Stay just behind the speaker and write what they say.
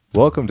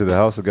Welcome to the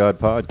House of God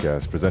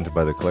podcast, presented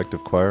by the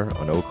Collective Choir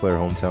on Eau Claire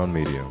Hometown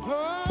Media.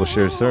 We'll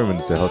share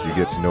sermons to help you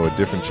get to know a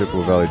different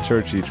Chippewa Valley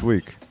church each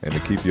week and to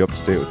keep you up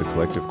to date with the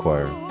Collective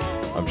Choir.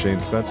 I'm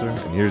Shane Spencer,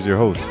 and here's your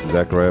host,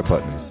 Zachariah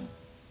Putney.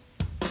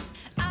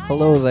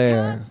 Hello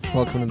there.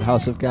 Welcome to the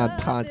House of God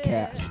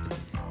podcast.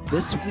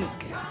 This week,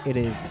 it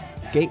is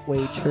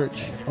Gateway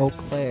Church Eau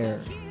Claire.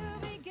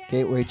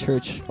 Gateway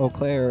Church Eau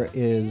Claire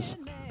is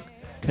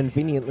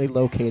conveniently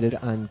located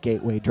on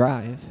Gateway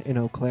Drive in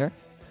Eau Claire.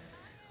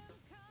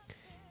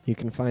 You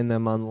can find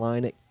them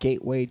online at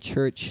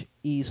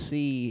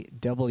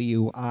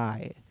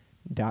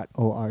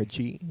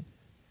gatewaychurchecwi.org.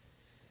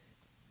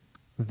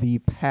 The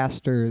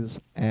pastors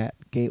at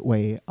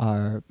Gateway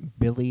are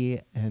Billy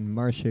and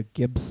Marcia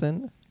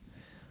Gibson.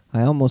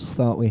 I almost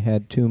thought we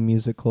had two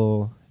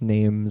musical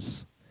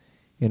names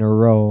in a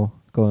row,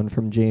 going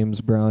from James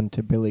Brown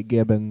to Billy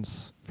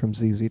Gibbons from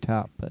ZZ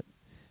Top, but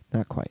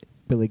not quite.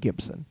 Billy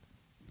Gibson.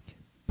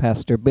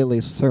 Pastor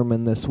Billy's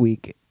sermon this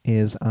week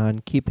is on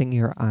keeping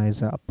your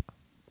eyes up.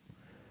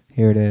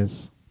 Here it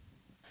is.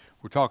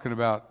 We're talking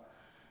about,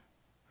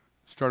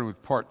 starting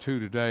with part 2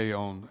 today,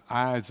 on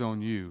eyes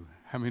on you.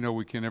 How many know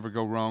we can never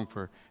go wrong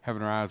for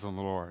having our eyes on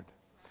the Lord?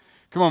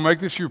 Come on, make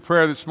this your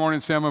prayer this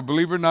morning. Say, I'm a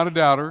believer, not a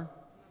doubter.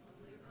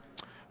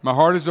 My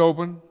heart is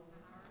open.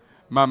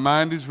 My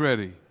mind is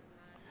ready.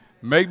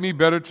 Make me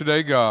better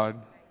today,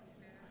 God,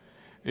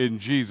 in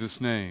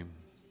Jesus' name.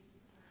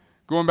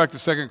 Going back to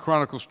 2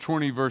 Chronicles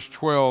 20, verse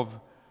 12,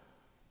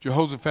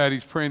 Jehoshaphat,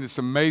 he's praying this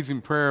amazing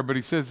prayer, but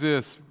he says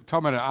this,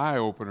 talking about an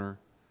eye-opener.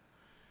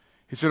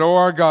 He said, "Oh,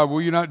 our God,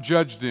 will you not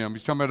judge them?"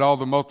 He's talking about all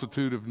the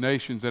multitude of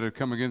nations that have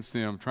come against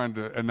them, trying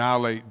to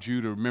annihilate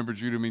Judah. Remember,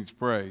 Judah means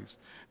praise.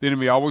 The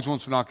enemy always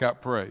wants to knock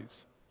out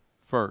praise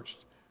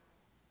first.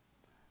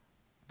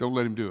 Don't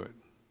let him do it.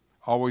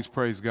 Always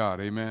praise God.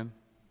 Amen?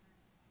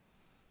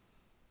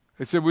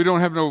 They said, we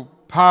don't have no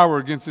power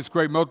against this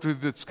great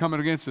multitude that's coming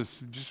against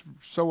us. Just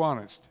so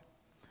honest.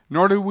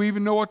 Nor do we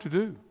even know what to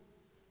do.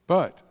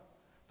 But,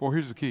 boy,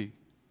 here's the key.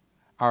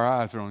 Our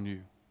eyes are on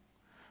you.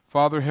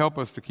 Father, help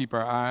us to keep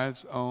our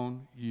eyes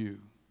on you.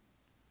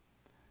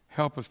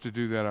 Help us to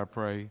do that, I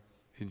pray,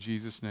 in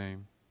Jesus'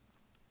 name.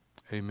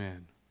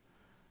 Amen.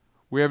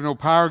 We have no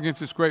power against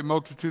this great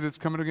multitude that's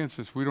coming against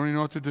us. We don't even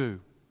know what to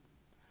do.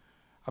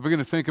 I begin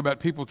to think about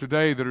people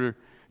today that are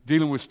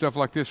dealing with stuff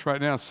like this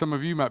right now. Some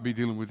of you might be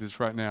dealing with this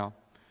right now,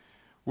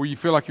 where you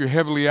feel like you're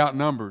heavily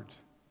outnumbered.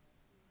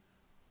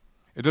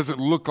 It doesn't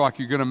look like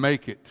you're going to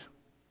make it.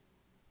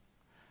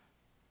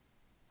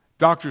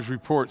 Doctor's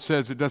report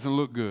says it doesn't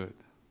look good.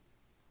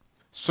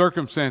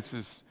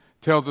 Circumstances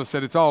tells us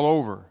that it's all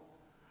over.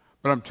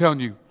 But I'm telling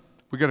you,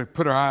 we got to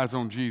put our eyes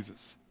on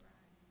Jesus.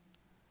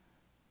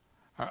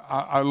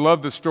 I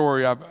love the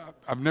story.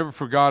 I've never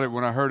forgot it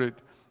when I heard it.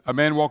 A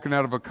man walking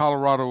out of a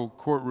Colorado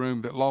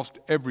courtroom that lost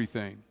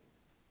everything.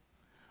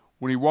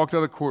 When he walked out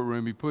of the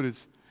courtroom, he put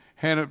his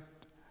hand up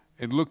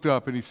and looked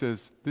up and he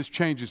says, "This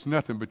changes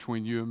nothing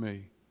between you and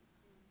me."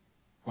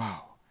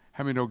 Wow.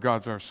 How many know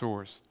God's our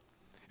source?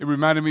 It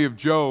reminded me of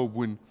Job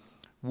when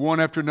one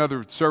after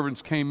another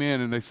servants came in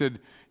and they said,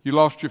 "You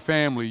lost your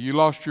family, you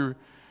lost your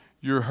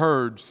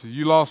herds,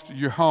 you lost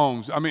your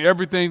homes." I mean,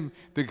 everything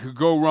that could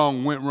go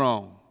wrong went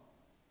wrong.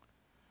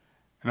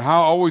 And I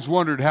always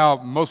wondered how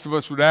most of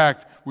us would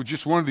act with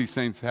just one of these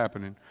things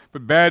happening.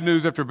 But bad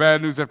news after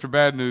bad news after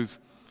bad news.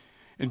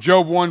 In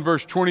Job 1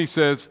 verse 20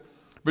 says,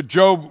 "But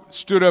Job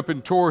stood up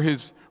and tore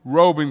his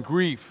robe in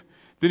grief.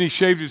 Then he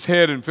shaved his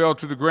head and fell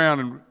to the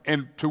ground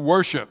and to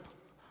worship."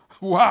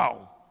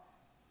 Wow.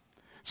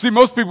 See,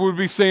 most people would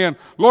be saying,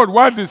 "Lord,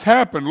 why did this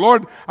happen?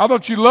 Lord, I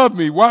thought you loved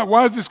me.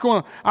 Why is this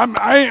going on?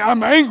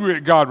 I'm angry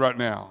at God right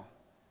now."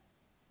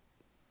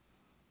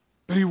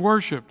 But he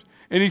worshiped.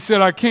 And he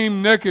said, "I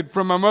came naked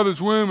from my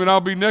mother's womb, and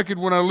I'll be naked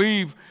when I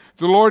leave.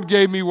 The Lord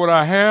gave me what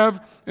I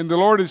have, and the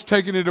Lord has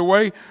taken it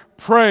away.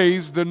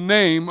 Praise the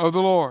name of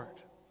the Lord."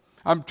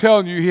 I'm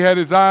telling you, he had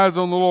his eyes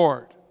on the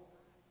Lord.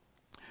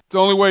 It's the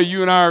only way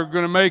you and I are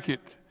going to make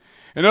it.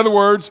 In other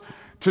words,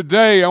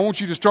 today I want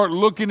you to start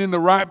looking in the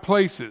right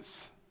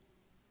places.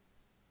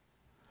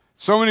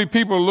 So many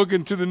people are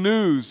looking to the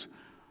news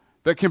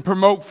that can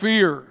promote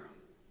fear.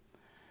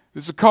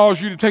 This will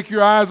cause you to take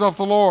your eyes off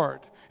the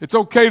Lord. It's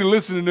okay to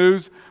listen to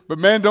news, but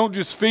man, don't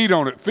just feed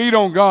on it. Feed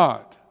on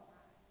God.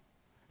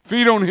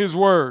 Feed on His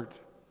Word.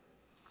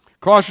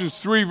 Colossians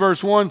 3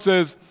 verse 1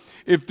 says,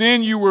 "If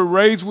then you were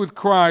raised with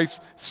Christ,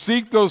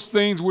 seek those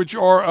things which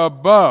are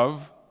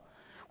above,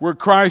 where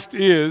Christ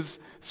is,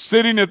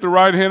 sitting at the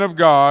right hand of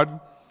God.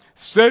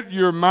 Set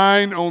your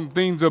mind on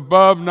things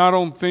above, not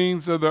on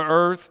things of the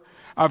earth."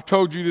 I've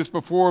told you this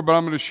before, but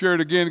I'm going to share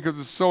it again because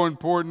it's so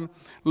important.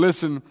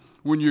 Listen,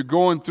 when you're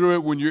going through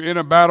it, when you're in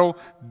a battle,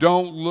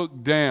 don't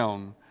look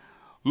down.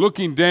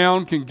 Looking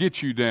down can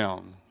get you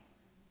down,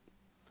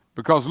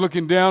 because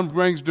looking down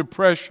brings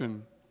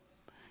depression.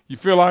 You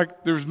feel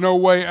like there's no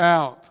way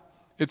out.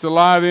 It's a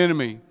live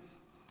enemy.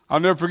 I'll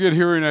never forget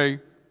hearing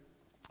a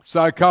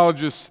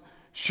psychologist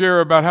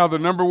share about how the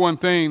number one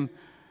thing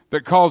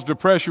that caused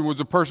depression was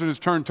a person who's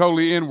turned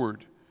totally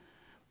inward.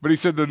 But he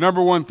said the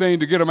number one thing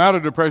to get them out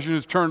of depression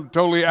is turn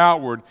totally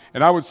outward,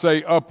 and I would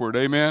say upward.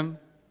 Amen?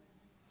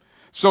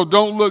 So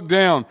don't look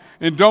down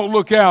and don't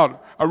look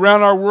out.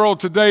 Around our world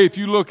today, if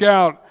you look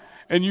out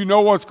and you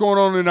know what's going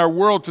on in our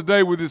world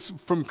today with this,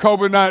 from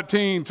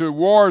COVID-19 to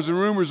wars and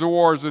rumors of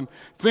wars and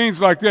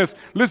things like this,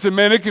 listen,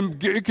 man, it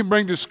can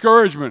bring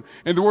discouragement.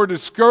 And the word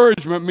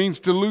discouragement means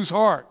to lose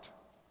heart.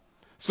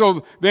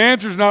 So the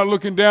answer is not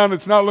looking down,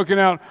 it's not looking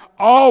out.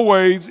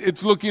 Always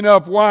it's looking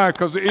up. Why?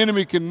 Because the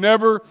enemy can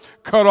never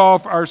cut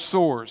off our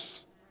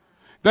source.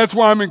 That's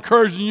why I'm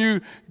encouraging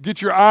you,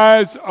 get your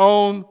eyes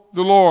on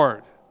the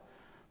Lord.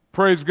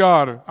 Praise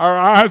God. Our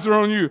eyes are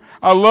on you.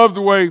 I love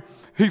the way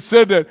he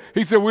said that.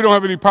 He said, we don't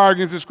have any power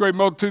against this great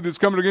multitude that's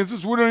coming against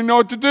us. We don't even know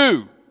what to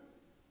do.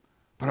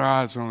 But our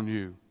eyes are on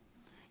you.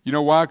 You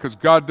know why? Because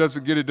God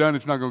doesn't get it done,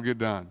 it's not going to get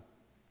done.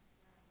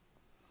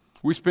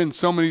 We spend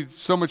so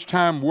much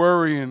time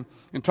worrying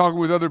and talking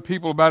with other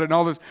people about it and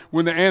all this,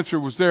 when the answer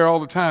was there all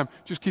the time.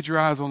 Just get your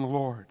eyes on the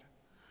Lord.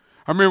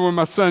 I remember when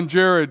my son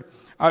Jared,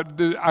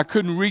 I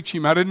couldn't reach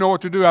him. I didn't know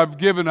what to do. I've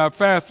given, I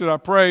fasted, I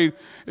prayed.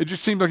 It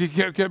just seemed like he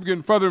kept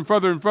getting further and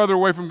further and further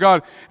away from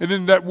God. And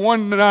then that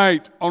one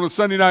night, on a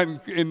Sunday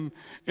night in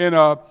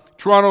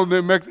Toronto,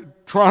 New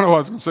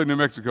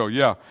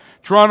Mexico,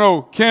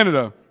 Toronto,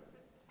 Canada,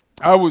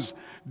 I was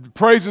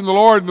praising the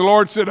Lord, and the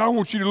Lord said, I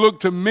want you to look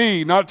to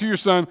me, not to your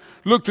son.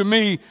 Look to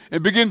me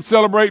and begin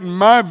celebrating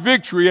my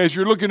victory as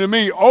you're looking to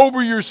me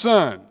over your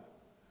son.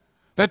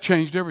 That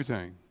changed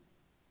everything.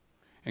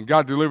 And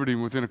God delivered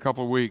him within a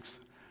couple of weeks.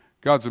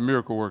 God's a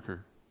miracle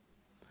worker.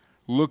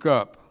 Look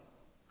up.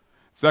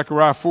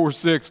 Zechariah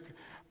 4:6.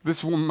 This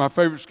is one of my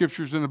favorite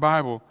scriptures in the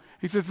Bible.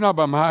 He says, it's not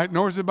by might,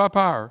 nor is it by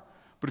power,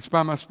 but it's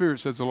by my spirit,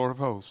 says the Lord of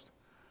hosts.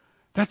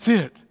 That's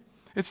it.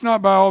 It's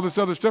not by all this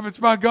other stuff. It's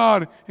by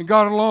God and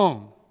God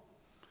alone.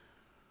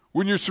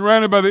 When you're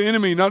surrounded by the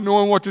enemy, not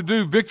knowing what to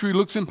do, victory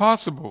looks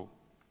impossible.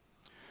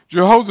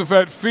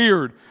 Jehoshaphat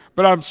feared,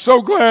 but I'm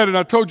so glad, and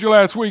I told you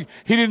last week,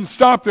 he didn't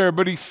stop there,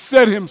 but he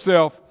set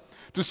himself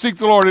to seek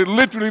the Lord. It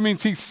literally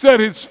means he set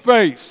his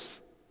face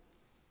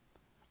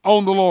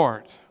on the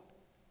Lord.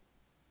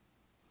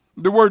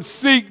 The word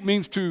seek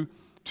means to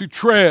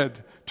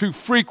tread, to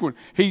frequent.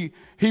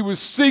 He was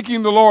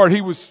seeking the Lord.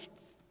 He was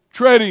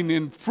treading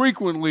and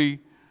frequently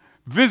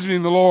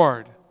visiting the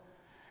Lord.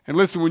 And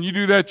listen, when you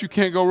do that, you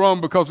can't go wrong,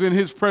 because in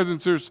his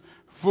presence there's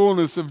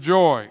fullness of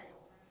joy.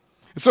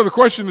 And so the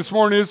question this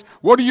morning is,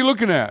 what are you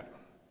looking at?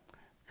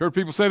 Heard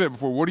people say that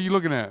before. What are you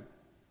looking at?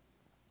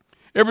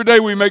 Every day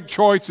we make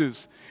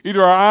choices.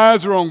 Either our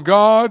eyes are on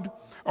God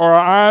or our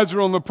eyes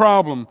are on the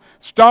problem.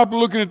 Stop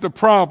looking at the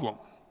problem.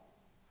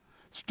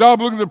 Stop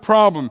looking at the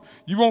problem.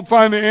 You won't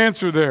find the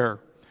answer there.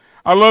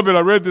 I love it.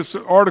 I read this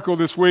article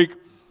this week.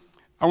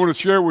 I want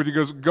to share it with you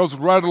because it goes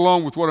right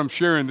along with what I'm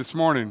sharing this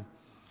morning.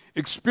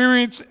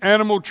 Experienced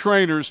animal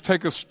trainers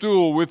take a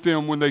stool with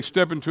them when they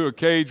step into a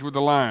cage with a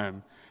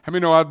lion. How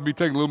many know I'd be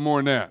taking a little more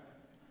than that?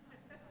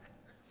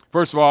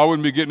 First of all, I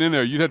wouldn't be getting in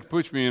there. You'd have to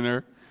push me in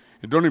there.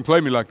 And don't even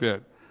play me like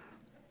that.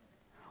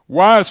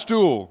 Why a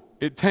stool?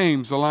 It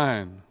tames a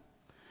lion.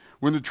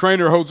 When the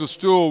trainer holds a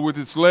stool with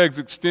its legs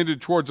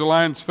extended towards the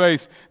lion's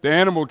face, the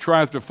animal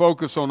tries to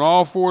focus on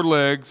all four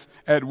legs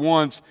at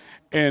once,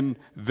 and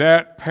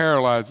that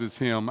paralyzes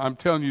him. I'm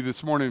telling you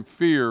this morning,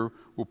 fear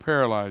will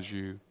paralyze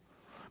you.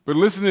 But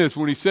listen to this.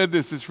 When he said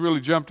this, this really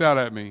jumped out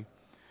at me.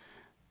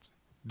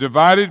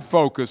 Divided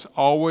focus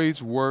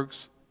always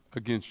works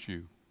against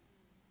you.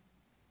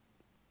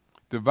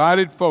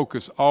 Divided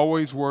focus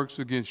always works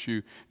against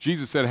you.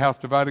 Jesus said, a house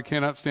divided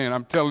cannot stand.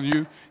 I'm telling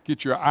you,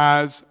 get your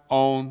eyes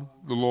on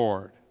the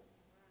Lord.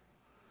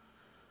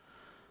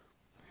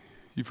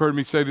 You've heard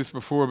me say this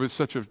before, but it's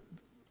such an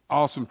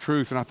awesome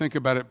truth, and I think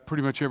about it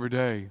pretty much every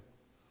day.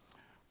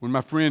 When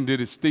my friend did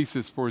his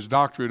thesis for his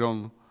doctorate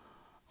on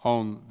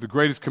the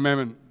greatest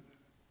commandment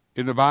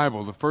in the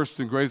Bible, the first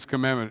and greatest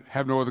commandment,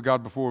 have no other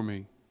God before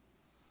me,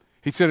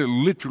 he said it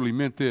literally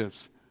meant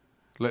this: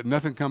 let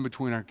nothing come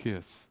between our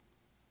kiss.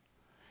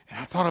 And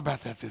I thought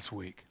about that this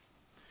week.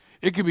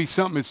 It could be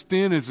something as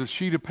thin as a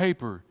sheet of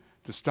paper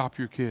to stop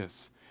your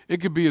kiss. It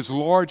could be as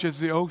large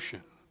as the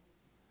ocean.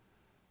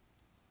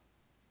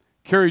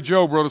 Carrie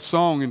Job wrote a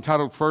song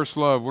entitled First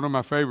Love, one of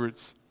my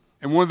favorites.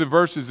 And one of the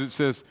verses, it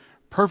says,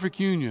 perfect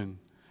union,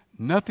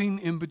 nothing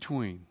in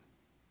between.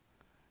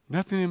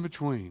 Nothing in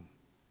between.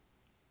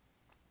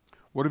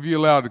 What have you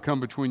allowed to come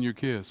between your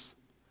kiss?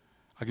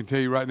 I can tell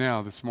you right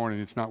now this morning,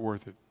 it's not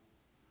worth it.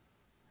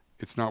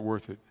 It's not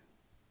worth it.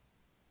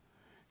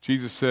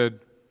 Jesus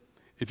said,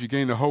 if you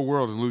gain the whole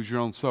world and lose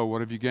your own soul,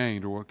 what have you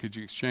gained, or what could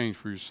you exchange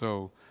for your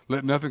soul?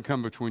 Let nothing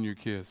come between your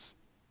kiss.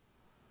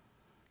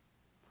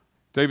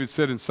 David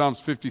said in Psalms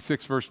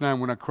 56, verse 9,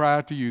 when I cry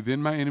out to you, then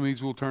my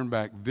enemies will turn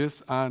back.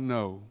 This I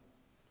know,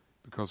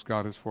 because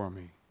God is for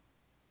me.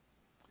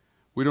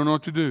 We don't know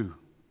what to do,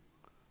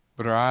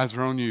 but our eyes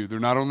are on you. They're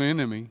not on the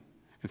enemy.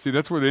 And see,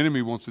 that's where the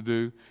enemy wants to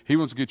do. He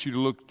wants to get you to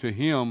look to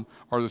him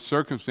or the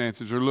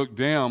circumstances, or look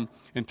down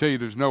and tell you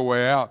there's no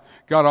way out.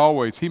 God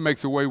always, he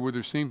makes a way where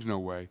there seems no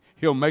way.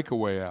 He'll make a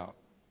way out.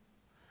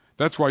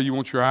 That's why you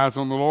want your eyes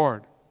on the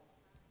Lord.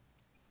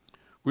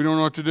 We don't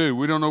know what to do.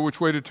 We don't know which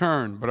way to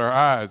turn, but our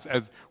eyes,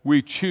 as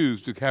we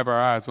choose to have our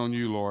eyes on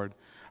you, Lord.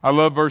 I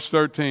love verse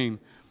 13.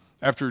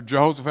 After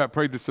Jehoshaphat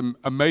prayed this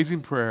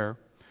amazing prayer,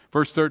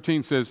 verse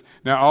 13 says,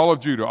 now all of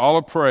Judah, all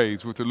of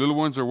praise, with their little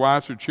ones, their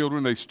wives, their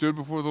children, they stood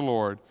before the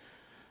Lord,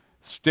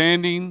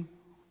 standing.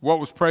 What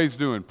was praise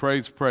doing?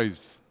 Praises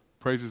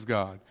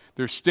God.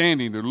 They're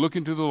standing. They're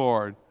looking to the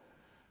Lord.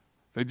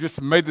 They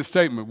just made the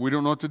statement, we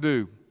don't know what to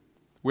do.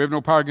 We have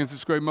no power against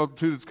this great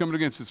multitude that's coming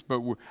against us,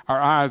 but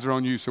our eyes are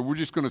on you, so we're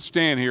just going to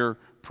stand here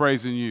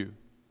praising you.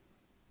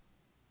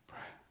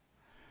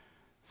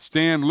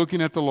 Stand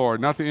looking at the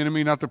Lord, not the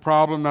enemy, not the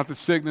problem, not the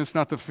sickness,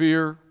 not the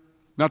fear,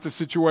 not the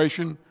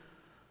situation.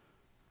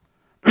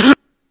 The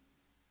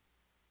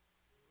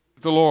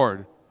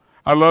Lord.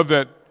 I love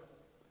that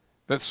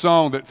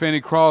song that Fanny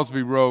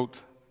Crosby wrote,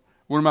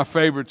 one of my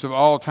favorites of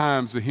all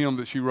times, the hymn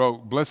that she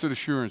wrote, Blessed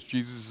Assurance,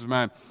 Jesus is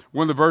mine.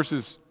 One of the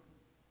verses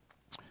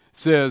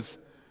says,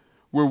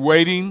 we're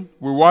watching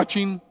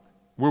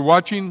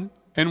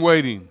and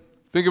waiting.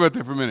 Think about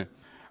that for a minute.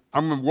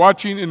 I'm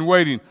watching and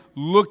waiting,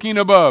 looking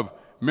above.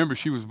 Remember,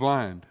 she was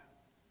blind.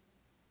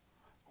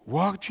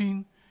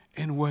 Watching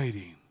and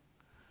waiting,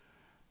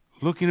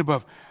 looking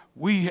above.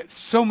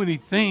 So many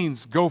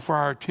things go for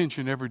our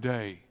attention every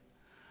day.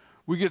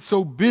 We get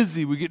so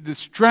busy, we get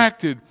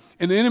distracted,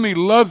 and the enemy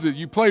loves it.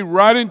 You play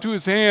right into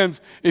his hands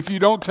if you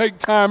don't take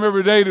time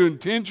every day to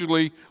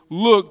intentionally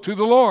look to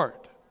the Lord.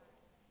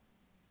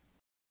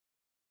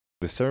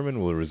 The sermon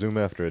will resume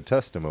after a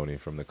testimony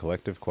from the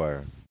collective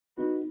choir.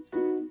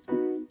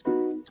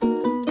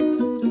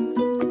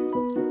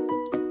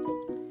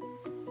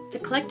 The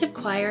collective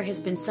choir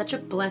has been such a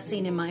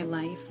blessing in my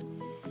life.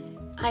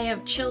 I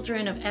have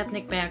children of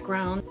ethnic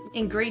background.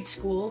 In grade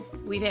school,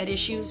 we've had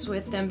issues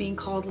with them being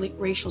called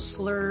racial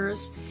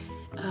slurs.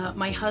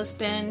 My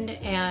husband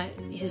at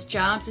his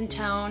jobs in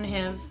town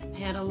have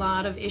had a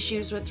lot of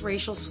issues with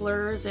racial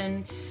slurs,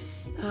 and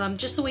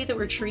just the way that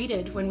we're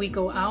treated when we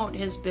go out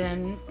has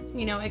been,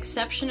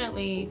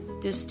 exceptionally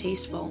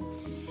distasteful.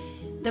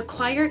 The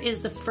choir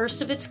is the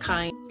first of its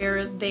kind,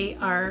 where they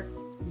are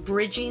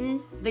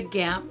bridging the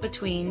gap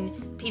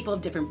between people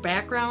of different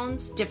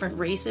backgrounds, different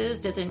races,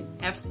 different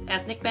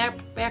ethnic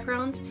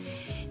backgrounds.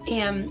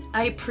 And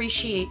I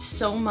appreciate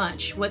so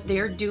much what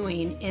they're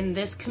doing in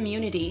this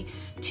community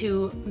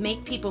to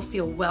make people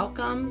feel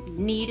welcome,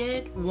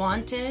 needed,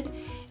 wanted,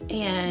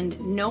 and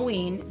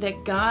knowing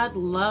that God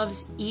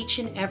loves each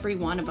and every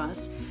one of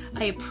us.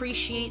 I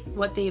appreciate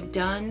what they've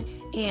done,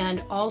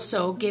 and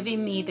also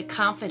giving me the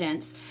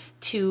confidence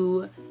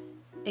to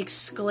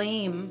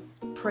exclaim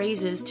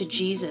praises to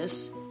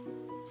Jesus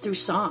through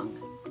song.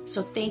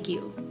 So thank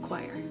you,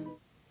 choir.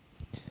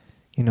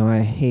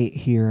 I hate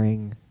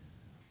hearing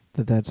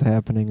that that's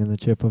happening in the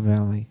Chippewa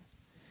Valley,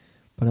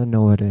 but I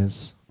know it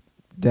is.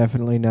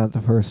 Definitely not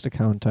the first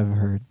account I've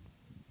heard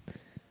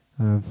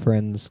of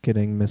friends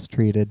getting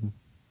mistreated,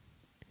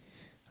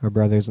 or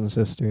brothers and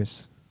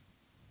sisters.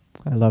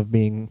 I love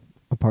being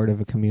a part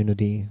of a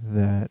community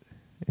that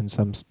in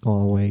some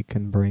small way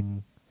can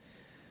bring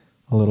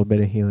a little bit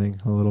of healing,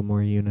 a little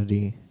more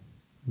unity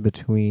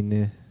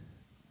between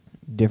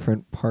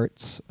different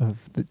parts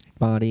of the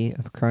body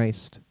of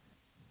Christ.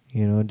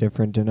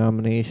 Different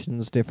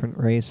denominations, different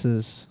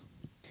races,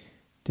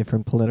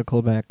 different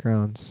political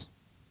backgrounds,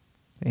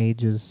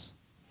 ages.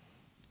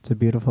 It's a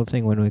beautiful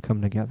thing when we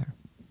come together.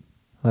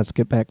 Let's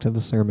get back to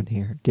the sermon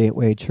here.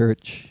 Gateway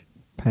Church,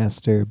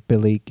 Pastor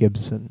Billy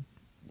Gibson.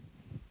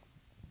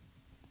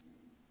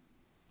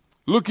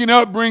 Looking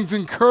up brings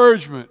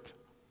encouragement.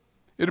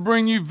 It'll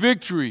bring you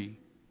victory.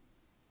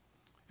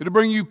 It'll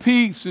bring you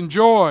peace and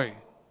joy.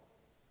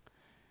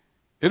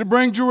 It'll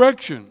bring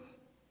direction.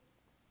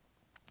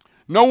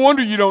 No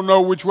wonder you don't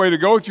know which way to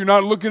go if you're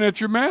not looking at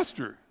your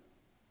master.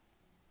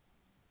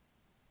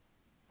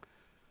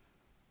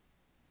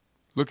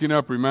 Looking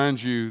up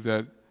reminds you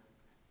that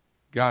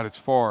God is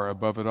far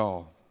above it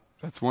all.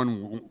 That's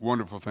one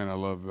wonderful thing I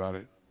love about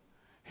it.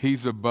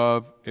 He's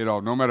above it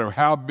all. No matter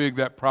how big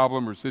that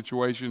problem or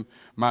situation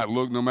might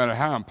look, no matter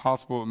how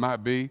impossible it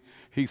might be,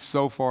 He's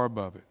so far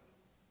above it.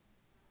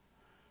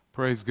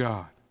 Praise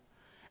God.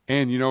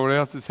 And you know what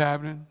else is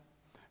happening?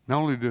 Not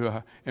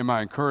only am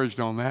I encouraged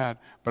on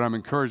that, but I'm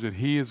encouraged that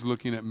He is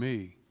looking at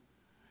me.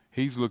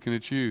 He's looking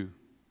at you.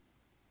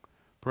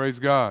 Praise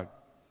God.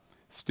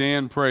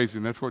 Stand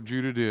praising. That's what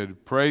Judah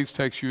did. Praise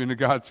takes you into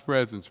God's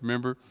presence.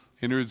 Remember,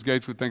 enter His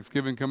gates with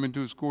thanksgiving, come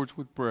into His courts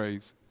with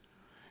praise.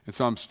 And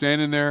so I'm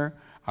standing there,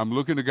 I'm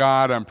looking to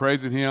God, I'm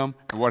praising Him,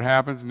 and what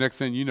happens? Next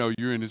thing you know,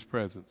 you're in His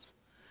presence.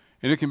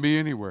 And it can be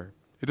anywhere.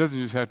 It doesn't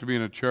just have to be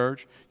in a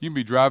church. You can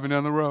be driving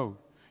down the road.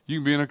 You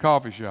can be in a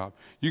coffee shop.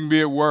 You can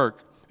be at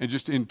work, and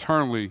just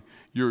internally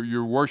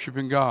you're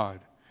worshiping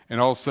God.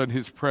 And all of a sudden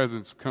His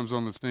presence comes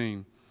on the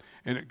scene.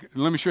 And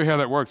let me show you how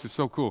that works. It's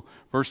so cool.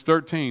 Verse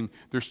 13,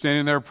 they're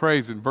standing there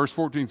praising. Verse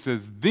 14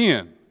 says,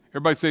 then,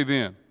 everybody say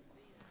then.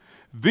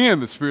 Then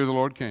the Spirit of the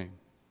Lord came.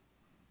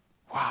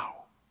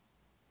 Wow.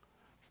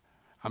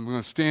 I'm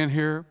going to stand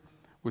here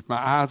with my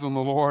eyes on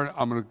the Lord.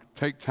 I'm going to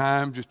take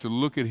time just to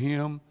look at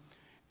Him.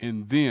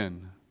 And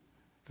then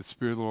the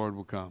Spirit of the Lord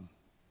will come.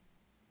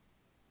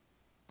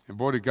 And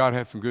boy, did God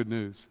have some good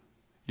news.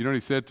 You know what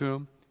he said to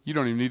him? You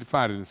don't even need to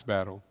fight in this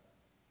battle.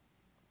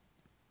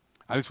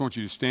 I just want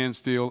you to stand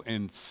still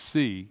and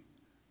see.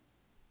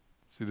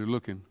 See, they're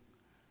looking.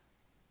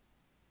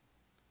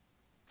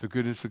 The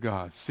goodness of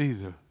God. See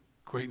the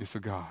greatness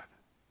of God.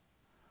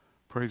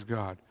 Praise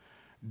God.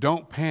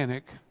 Don't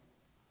panic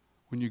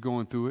when you're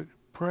going through it.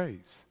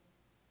 Praise.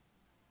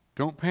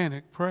 Don't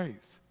panic.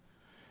 Praise.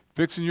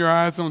 Fixing your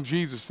eyes on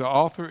Jesus, the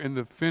author and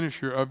the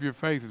finisher of your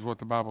faith, is what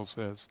the Bible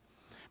says.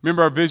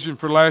 Remember our vision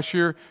for last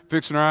year?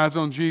 Fixing our eyes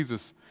on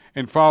Jesus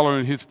and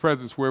following his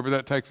presence wherever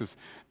that takes us.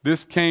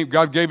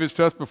 God gave this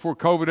to us before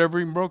COVID ever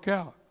even broke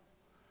out.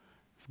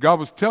 God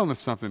was telling us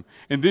something.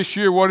 And this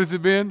year, what has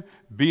it been?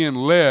 Being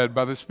led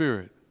by the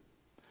Spirit.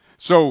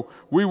 So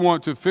we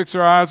want to fix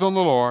our eyes on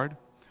the Lord,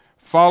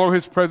 follow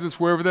his presence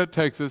wherever that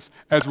takes us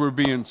as we're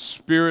being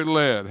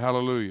Spirit-led.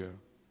 Hallelujah.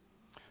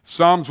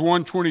 Psalms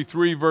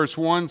 123 verse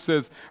 1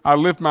 says, I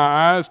lift my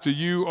eyes to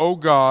you, O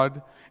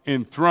God,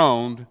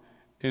 enthroned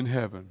in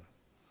heaven.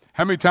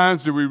 How many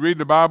times do we read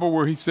the Bible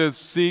where he says,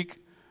 seek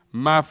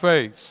my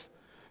face?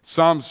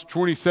 Psalms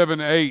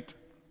 27:8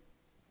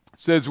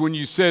 says, when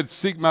you said,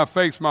 seek my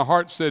face, my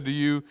heart said to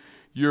you,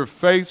 your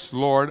face,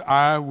 Lord,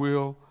 I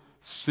will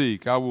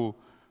seek. I will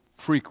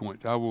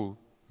frequent. I will,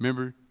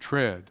 remember,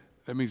 tread.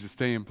 That means to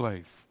stay in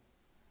place.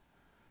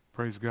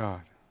 Praise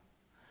God.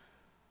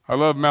 I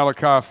love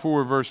Malachi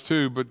 4 verse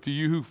 2, but to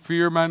you who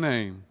fear my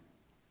name,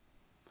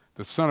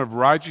 the Son of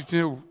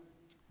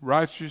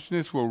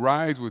Righteousness will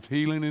rise with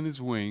healing in his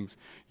wings.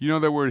 You know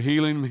that word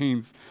healing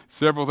means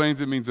several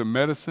things. It means a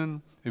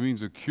medicine. It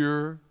means a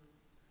cure.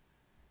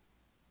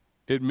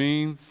 It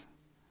means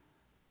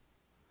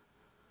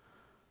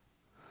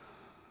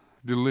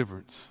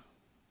deliverance.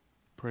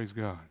 Praise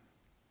God.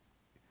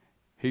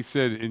 He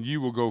said, and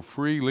you will go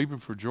free, leaping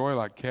for joy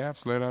like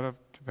calves led out of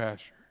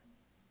pasture.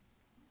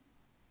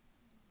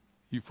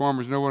 You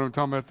farmers know what I'm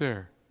talking about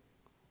there.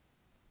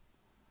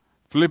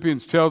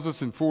 Philippians tells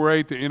us in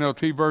 4:8, the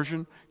NLT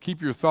version,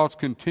 keep your thoughts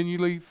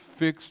continually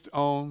fixed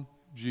on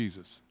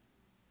Jesus.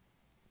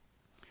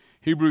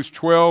 Hebrews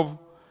 12,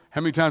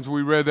 how many times have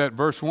we read that?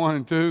 Verse 1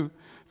 and 2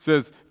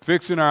 says,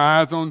 fixing our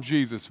eyes on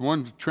Jesus.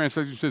 One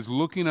translation says,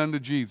 looking unto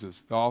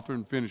Jesus, the author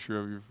and finisher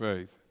of your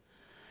faith.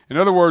 In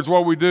other words,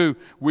 what we do,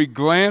 we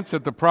glance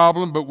at the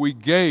problem, but we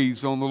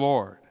gaze on the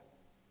Lord.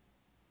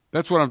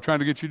 That's what I'm trying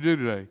to get you to do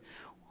today.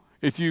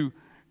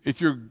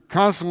 If you're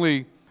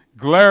constantly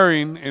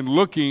glaring and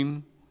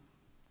looking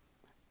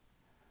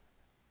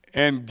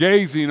and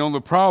gazing on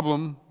the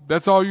problem,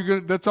 that's all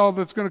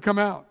that's going to come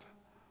out.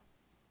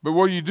 But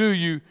what you do,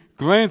 you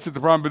glance at the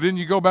problem, but then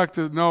you go back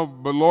to, no,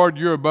 but Lord,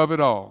 you're above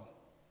it all.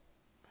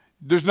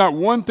 There's not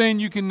one thing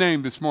you can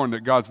name this morning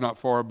that God's not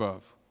far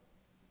above.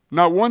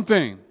 Not one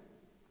thing.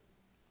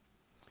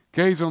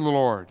 Gaze on the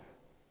Lord.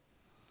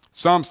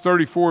 Psalms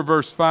 34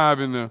 verse 5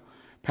 in the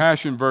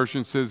Passion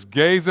Version says,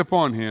 gaze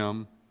upon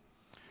him,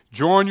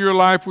 join your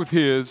life with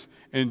his,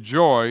 and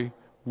joy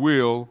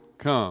will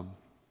come.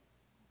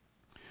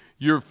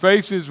 Your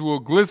faces will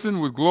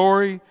glisten with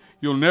glory.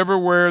 You'll never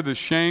wear the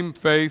shame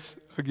face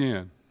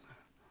again.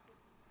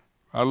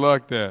 I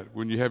like that,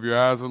 when you have your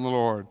eyes on the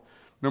Lord.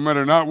 No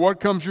matter not what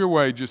comes your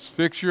way, just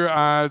fix your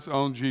eyes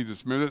on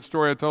Jesus. Remember that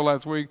story I told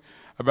last week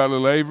about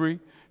little Avery?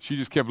 She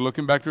just kept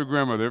looking back to her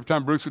grandmother. Every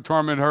time Bruce would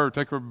torment her,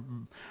 take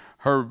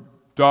her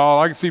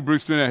doll. I can see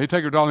Bruce doing that. He'd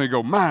take her doll and he'd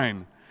go,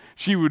 mine.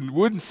 She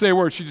wouldn't say a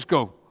word. She'd just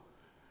go.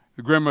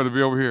 The grandmother would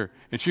be over here.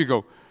 And she'd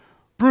go,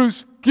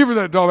 Bruce, give her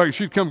that doll back.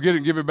 She'd come get it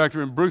and give it back to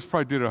her. And Bruce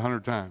probably did it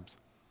 100 times.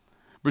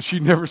 But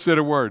she never said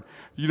a word.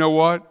 You know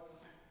what?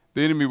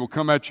 The enemy will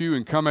come at you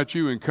and come at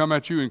you and come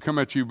at you and come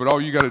at you. But all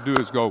you got to do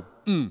is go,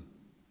 I'm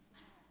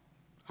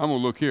going to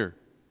look here.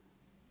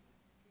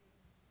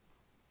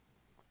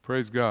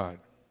 Praise God.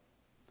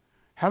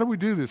 How do we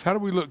do this? How do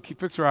we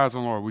fix our eyes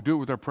on the Lord? We do it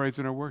with our praise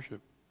and our worship.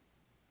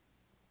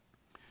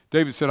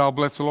 David said, I'll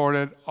bless the Lord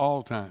at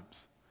all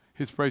times.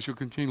 His praise shall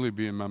continually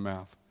be in my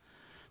mouth.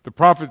 The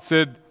prophet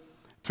said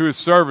to his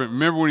servant,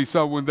 remember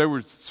when they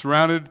were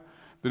surrounded,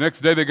 the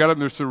next day they got up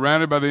and they're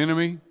surrounded by the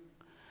enemy?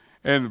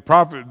 And the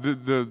prophet,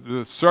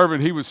 the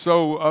servant, he was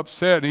so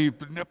upset.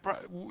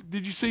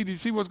 Did you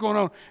see what's going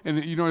on?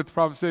 And you know what the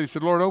prophet said? He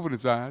said, Lord, open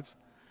his eyes.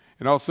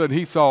 And all of a sudden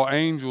he saw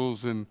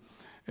angels and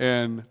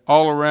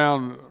all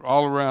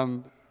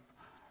around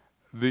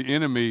the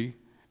enemy.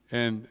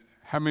 And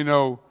how many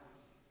know,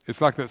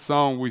 it's like that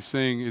song we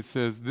sing, it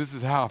says, this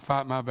is how I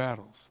fight my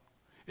battles.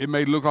 It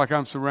may look like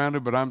I'm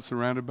surrounded, but I'm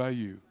surrounded by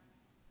you.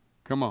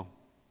 Come on.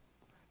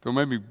 Don't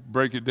make me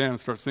break it down and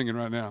start singing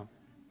right now.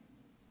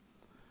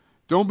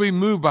 Don't be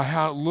moved by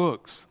how it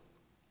looks.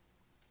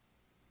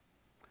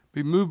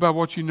 Be moved by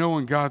what you know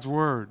in God's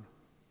Word.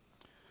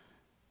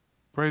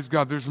 Praise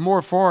God. There's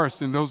more for us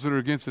than those that are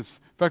against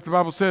us. In fact, the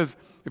Bible says,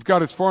 if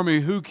God is for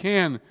me, who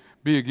can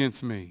be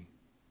against me?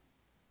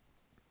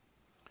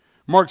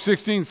 Mark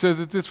 16 says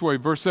it this way,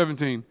 verse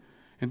 17.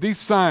 And these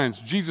signs,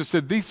 Jesus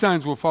said, these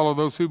signs will follow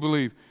those who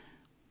believe.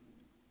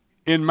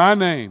 In my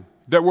name,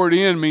 that word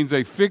in means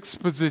a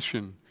fixed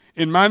position.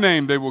 In my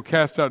name they will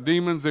cast out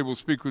demons, they will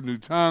speak with new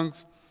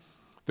tongues,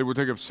 they will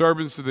take up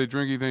serpents, if they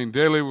drink anything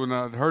deadly, it will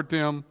not hurt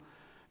them.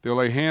 They'll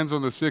lay hands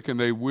on the sick and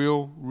they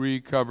will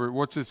recover.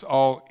 What's this?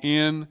 All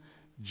in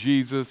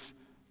Jesus'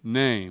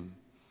 name.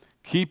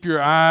 Keep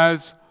your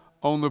eyes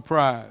on the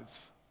prize.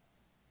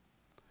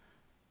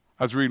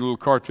 I was reading a little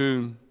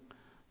cartoon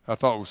I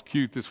thought was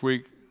cute this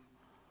week.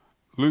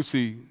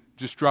 Lucy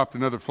just dropped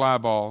another fly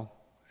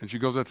ball, and she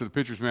goes out to the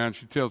pitcher's mound and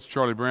she tells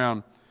Charlie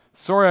Brown,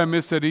 "Sorry I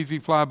missed that easy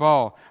fly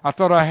ball. I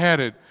thought I had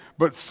it,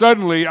 but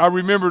suddenly I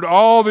remembered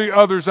all the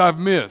others I've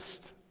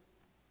missed."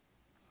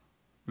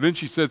 Then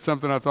she said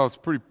something I thought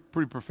was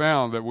pretty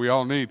profound that we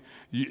all need.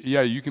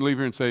 You can leave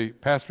here and say,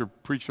 "Pastor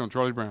preached on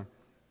Charlie Brown."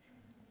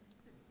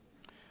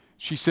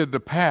 She said, "The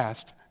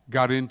past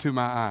got into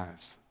my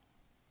eyes."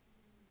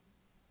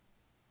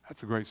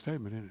 That's a great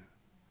statement, isn't it?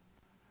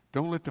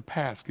 Don't let the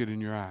past get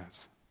in your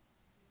eyes.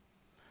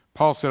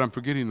 Paul said, "I'm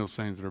forgetting those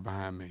things that are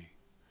behind me."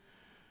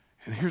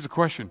 And here's the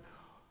question.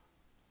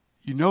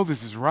 You know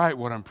this is right,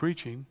 what I'm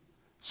preaching.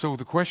 So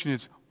the question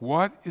is,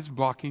 what is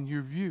blocking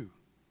your view?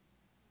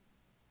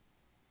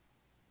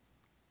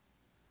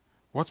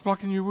 What's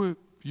blocking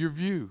your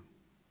view?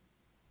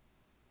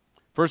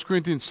 1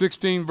 Corinthians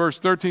 16, verse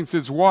 13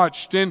 says,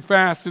 "Watch, stand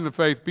fast in the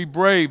faith, be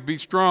brave, be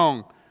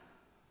strong."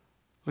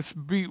 Let's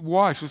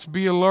watch, let's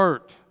be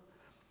alert.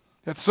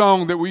 That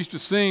song that we used to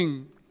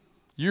sing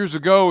years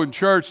ago in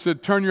church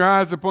said, "Turn your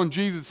eyes upon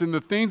Jesus and the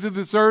things of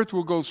this earth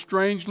will go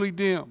strangely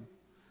dim."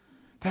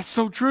 That's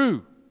so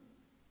true.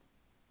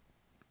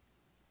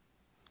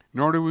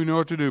 Nor do we know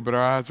what to do, but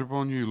our eyes are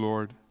upon you,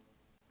 Lord.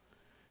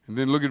 And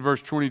then look at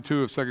verse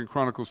 22 of 2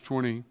 Chronicles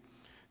 20.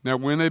 Now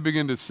when they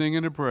begin to sing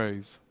and to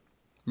praise,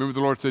 remember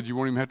the Lord said you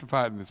won't even have to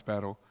fight in this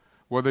battle.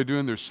 What are they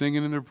doing? They're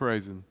singing and they're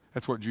praising.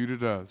 That's what Judah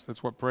does.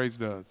 That's what praise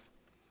does.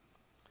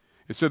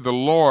 It said the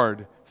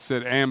Lord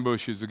set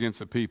ambushes against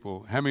the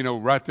people. How many know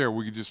right there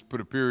we could just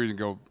put a period and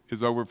go,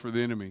 it's over for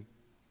the enemy?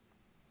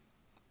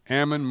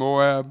 Ammon,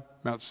 Moab,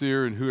 Mount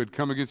Seir, and who had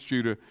come against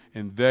Judah,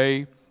 and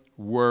they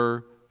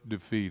were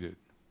defeated.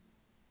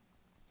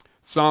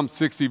 Psalm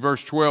 60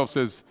 verse 12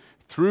 says,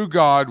 "Through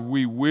God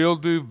we will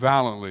do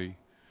valiantly,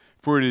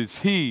 for it is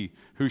He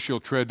who shall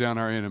tread down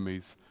our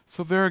enemies."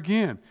 So there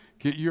again,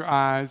 get your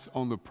eyes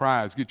on the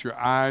prize. Get your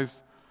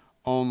eyes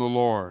on the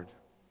Lord.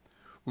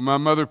 When my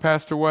mother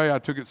passed away, I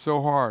took it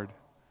so hard.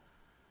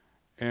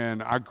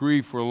 And I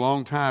grieved for a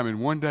long time. And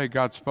one day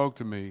God spoke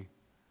to me.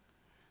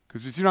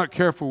 Because if you're not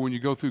careful when you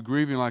go through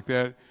grieving like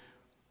that,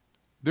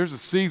 there's a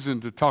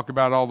season to talk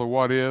about all the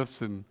what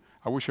ifs. And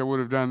I wish I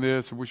would have done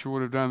this. I wish I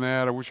would have done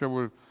that. I wish I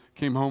would have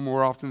came home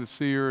more often to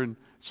see her, and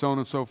so on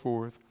and so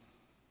forth.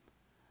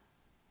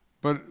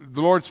 But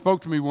the Lord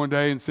spoke to me one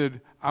day and said,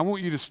 "I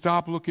want you to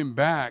stop looking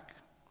back,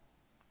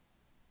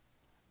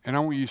 and I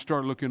want you to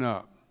start looking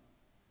up."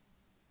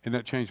 And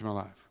that changed my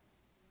life.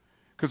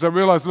 Because I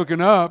realized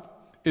looking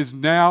up is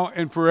now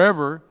and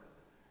forever,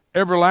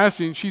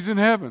 everlasting. She's in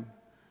heaven.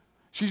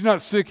 She's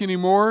not sick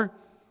anymore.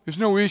 There's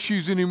no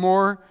issues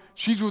anymore.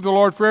 She's with the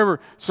Lord forever.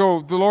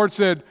 So the Lord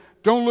said,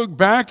 don't look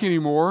back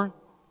anymore.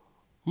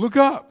 Look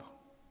up.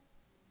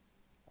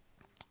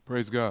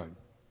 Praise God.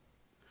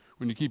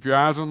 When you keep your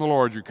eyes on the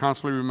Lord, you're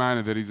constantly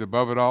reminded that He's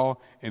above it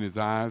all and His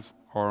eyes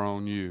are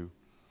on you.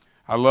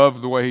 I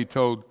love the way He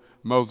told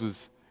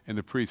Moses and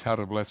the priests how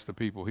to bless the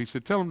people. He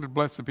said, tell them to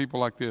bless the people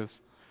like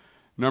this.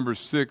 Numbers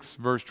 6,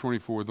 verse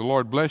 24. The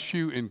Lord bless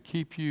you and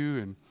keep you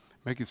and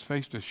make His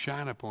face to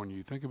shine upon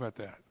you. Think about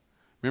that.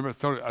 Remember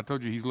I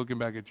told you He's looking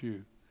back at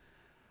you.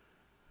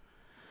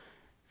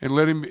 And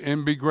let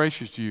Him be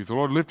gracious to you. The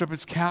Lord lift up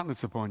His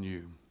countenance upon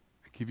you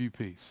and give you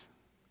peace.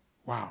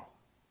 Wow.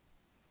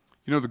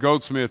 You know, the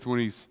goldsmith, when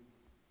he's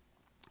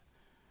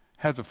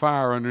has a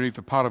fire underneath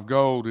a pot of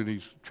gold and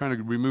he's trying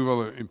to remove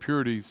all the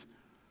impurities,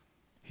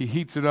 he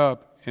heats it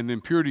up and the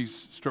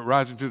impurities start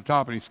rising to the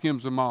top and he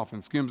skims them off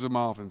and skims them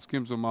off and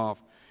skims them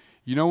off.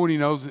 You know when he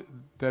knows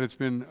that it's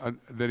been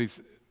that he's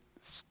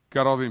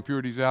got all the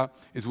impurities out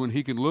is when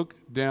he can look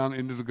down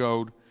into the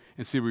gold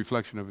and see a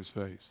reflection of his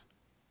face.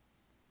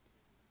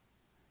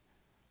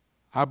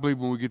 I believe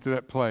when we get to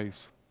that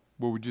place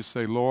where we just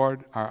say,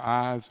 Lord, our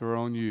eyes are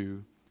on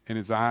you and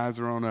His eyes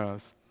are on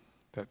us,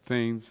 that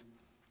things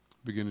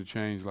begin to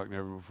change like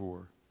never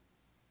before.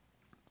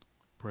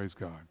 Praise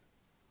God.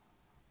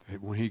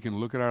 That when He can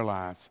look at our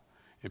lives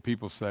and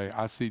people say,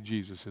 I see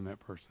Jesus in that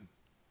person.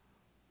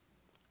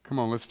 Come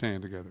on, let's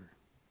stand together.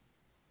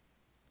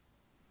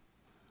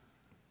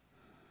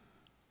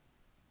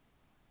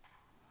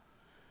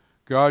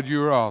 God,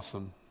 you are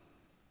awesome.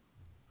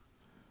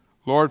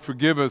 Lord,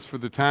 forgive us for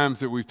the times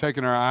that we've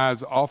taken our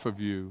eyes off of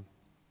you,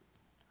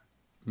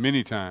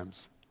 many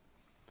times.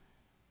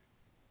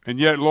 And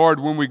yet,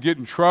 Lord, when we get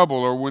in trouble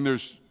or when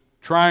there's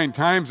trying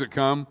times that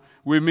come,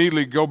 we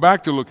immediately go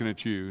back to looking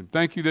at you. And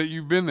thank you that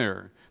you've been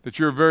there, that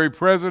you're a very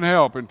present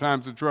help in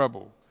times of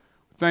trouble.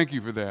 Thank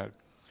you for that.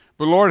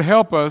 But Lord,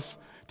 help us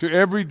to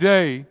every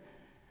day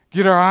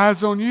get our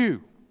eyes on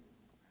you.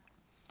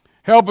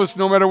 Help us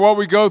no matter what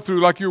we go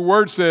through, like your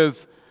word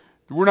says,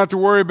 we're not to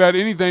worry about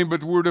anything,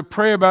 but we're to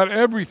pray about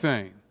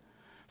everything.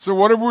 So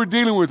whatever we're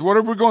dealing with,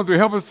 whatever we're going through,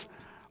 help us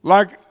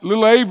like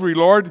little Avery,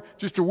 Lord,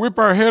 just to whip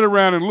our head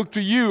around and look to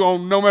you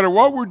on no matter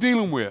what we're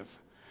dealing with,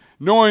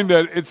 knowing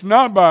that it's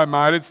not by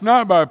might, it's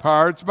not by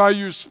power, it's by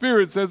your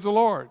Spirit, says the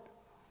Lord.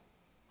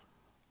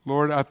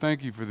 Lord, I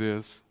thank you for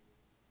this.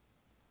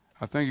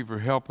 I thank you for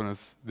helping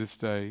us this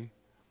day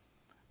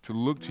to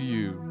look to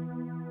you.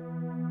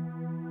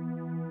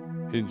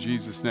 In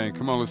Jesus' name.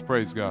 Come on, let's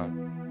praise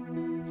God.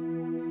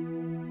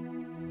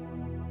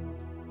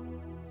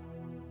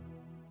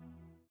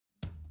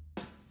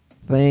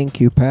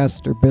 Thank you,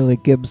 Pastor Billy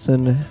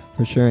Gibson,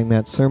 for sharing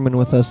that sermon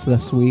with us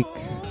this week.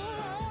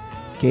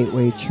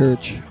 Gateway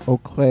Church Eau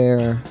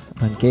Claire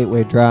on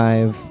Gateway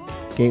Drive,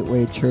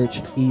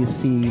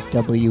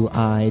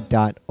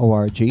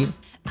 gatewaychurchecwi.org.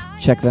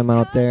 Check them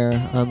out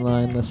there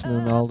online,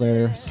 listen to all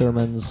their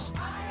sermons.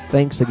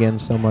 Thanks again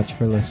so much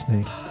for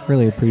listening.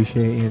 Really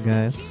appreciate you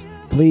guys.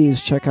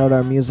 Please check out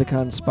our music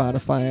on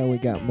Spotify. We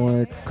got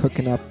more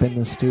cooking up in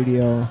the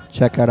studio.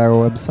 Check out our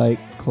website,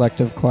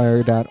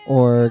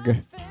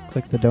 collectivechoir.org.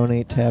 Click the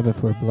donate tab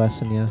if we're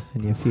blessing you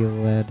and you feel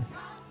led.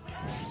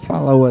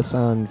 Follow us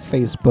on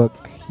Facebook,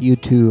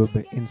 YouTube,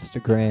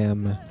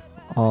 Instagram,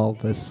 all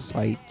the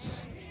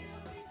sites.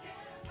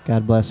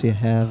 God bless you.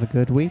 Have a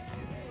good week.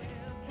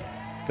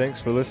 Thanks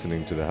for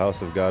listening to the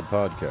House of God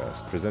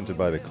podcast, presented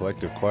by the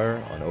Collective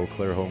Choir on Eau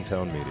Claire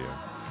Hometown Media.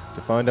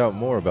 To find out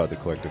more about the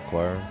Collective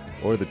Choir,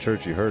 or the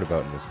church you heard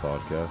about in this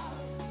podcast,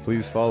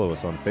 please follow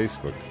us on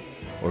Facebook,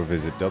 or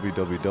visit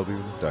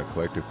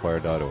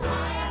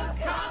www.collectivechoir.org.